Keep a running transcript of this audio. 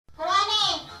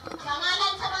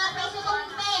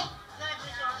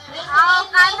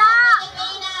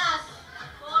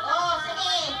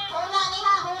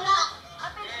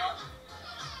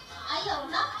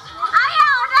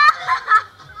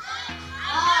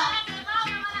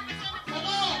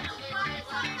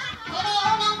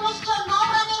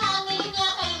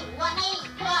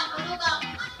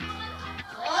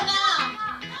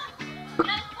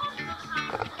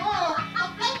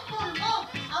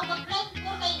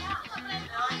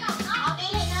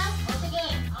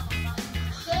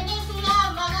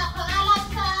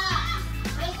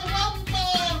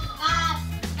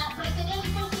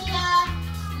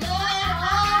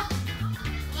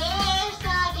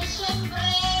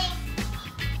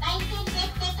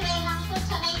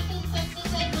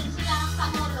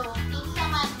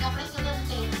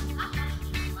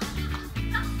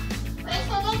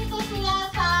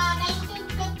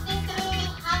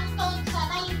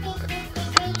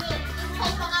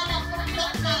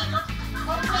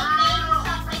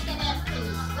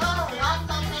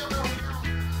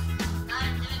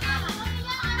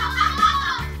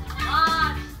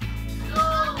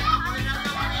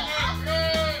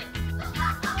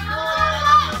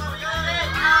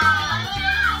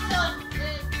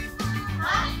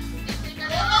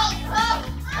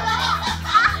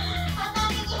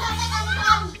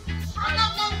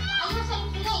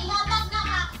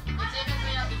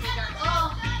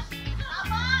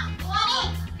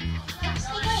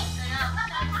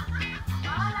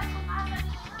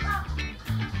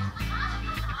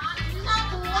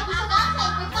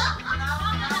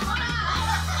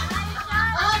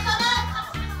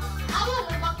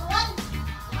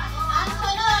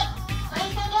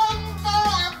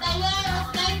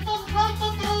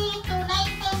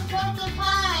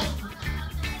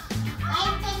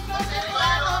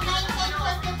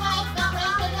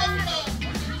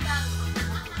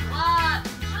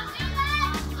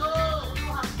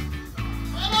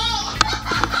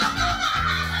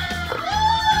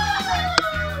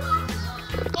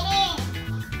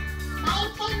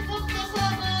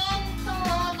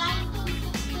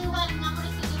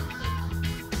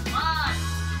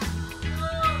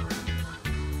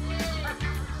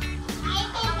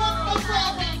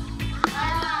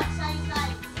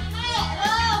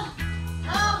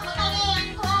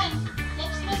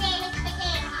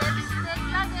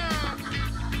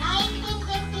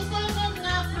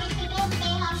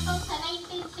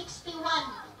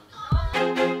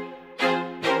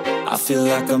feel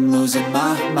like I'm losing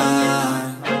my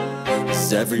mind.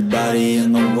 Is everybody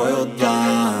in the world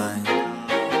blind?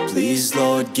 Please,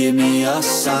 Lord, give me a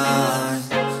sign,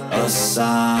 a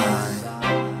sign.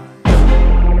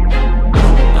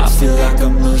 I feel like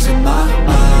I'm losing my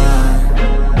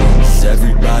mind. Is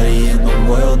everybody in the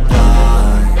world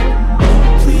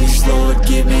blind? Please, Lord,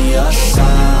 give me a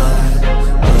sign,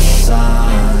 a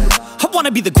sign. I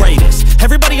wanna be the greatest.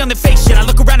 Everybody on the fake shit. I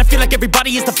look around and feel like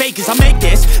everybody is the fakest. I make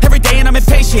this every day and I'm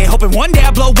impatient, hoping one day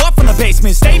I blow up from the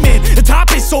basement. Statement, the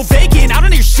top is so vacant. I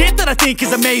don't hear shit that I think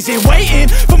is amazing. Waiting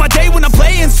for my day when I'm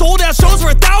playing sold out shows for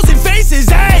 1,000 faces.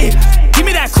 Hey, give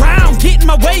me that crown, get in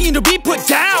my way and to be put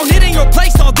down. It ain't your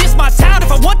place, all this my town.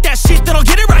 If I want that shit, then I'll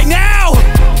get it right now.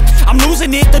 I'm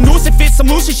losing it, the noose it fits. I'm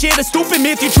losing shit, a stupid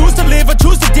myth. You choose to live or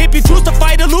choose to dip. You choose to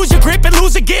fight or lose your grip and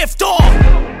lose a gift.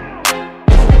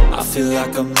 I feel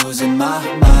like I'm losing my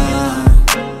mind.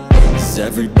 Is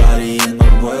everybody in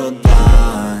the world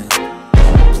blind?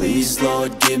 Please,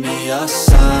 Lord, give me a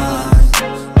sign,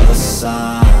 a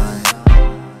sign.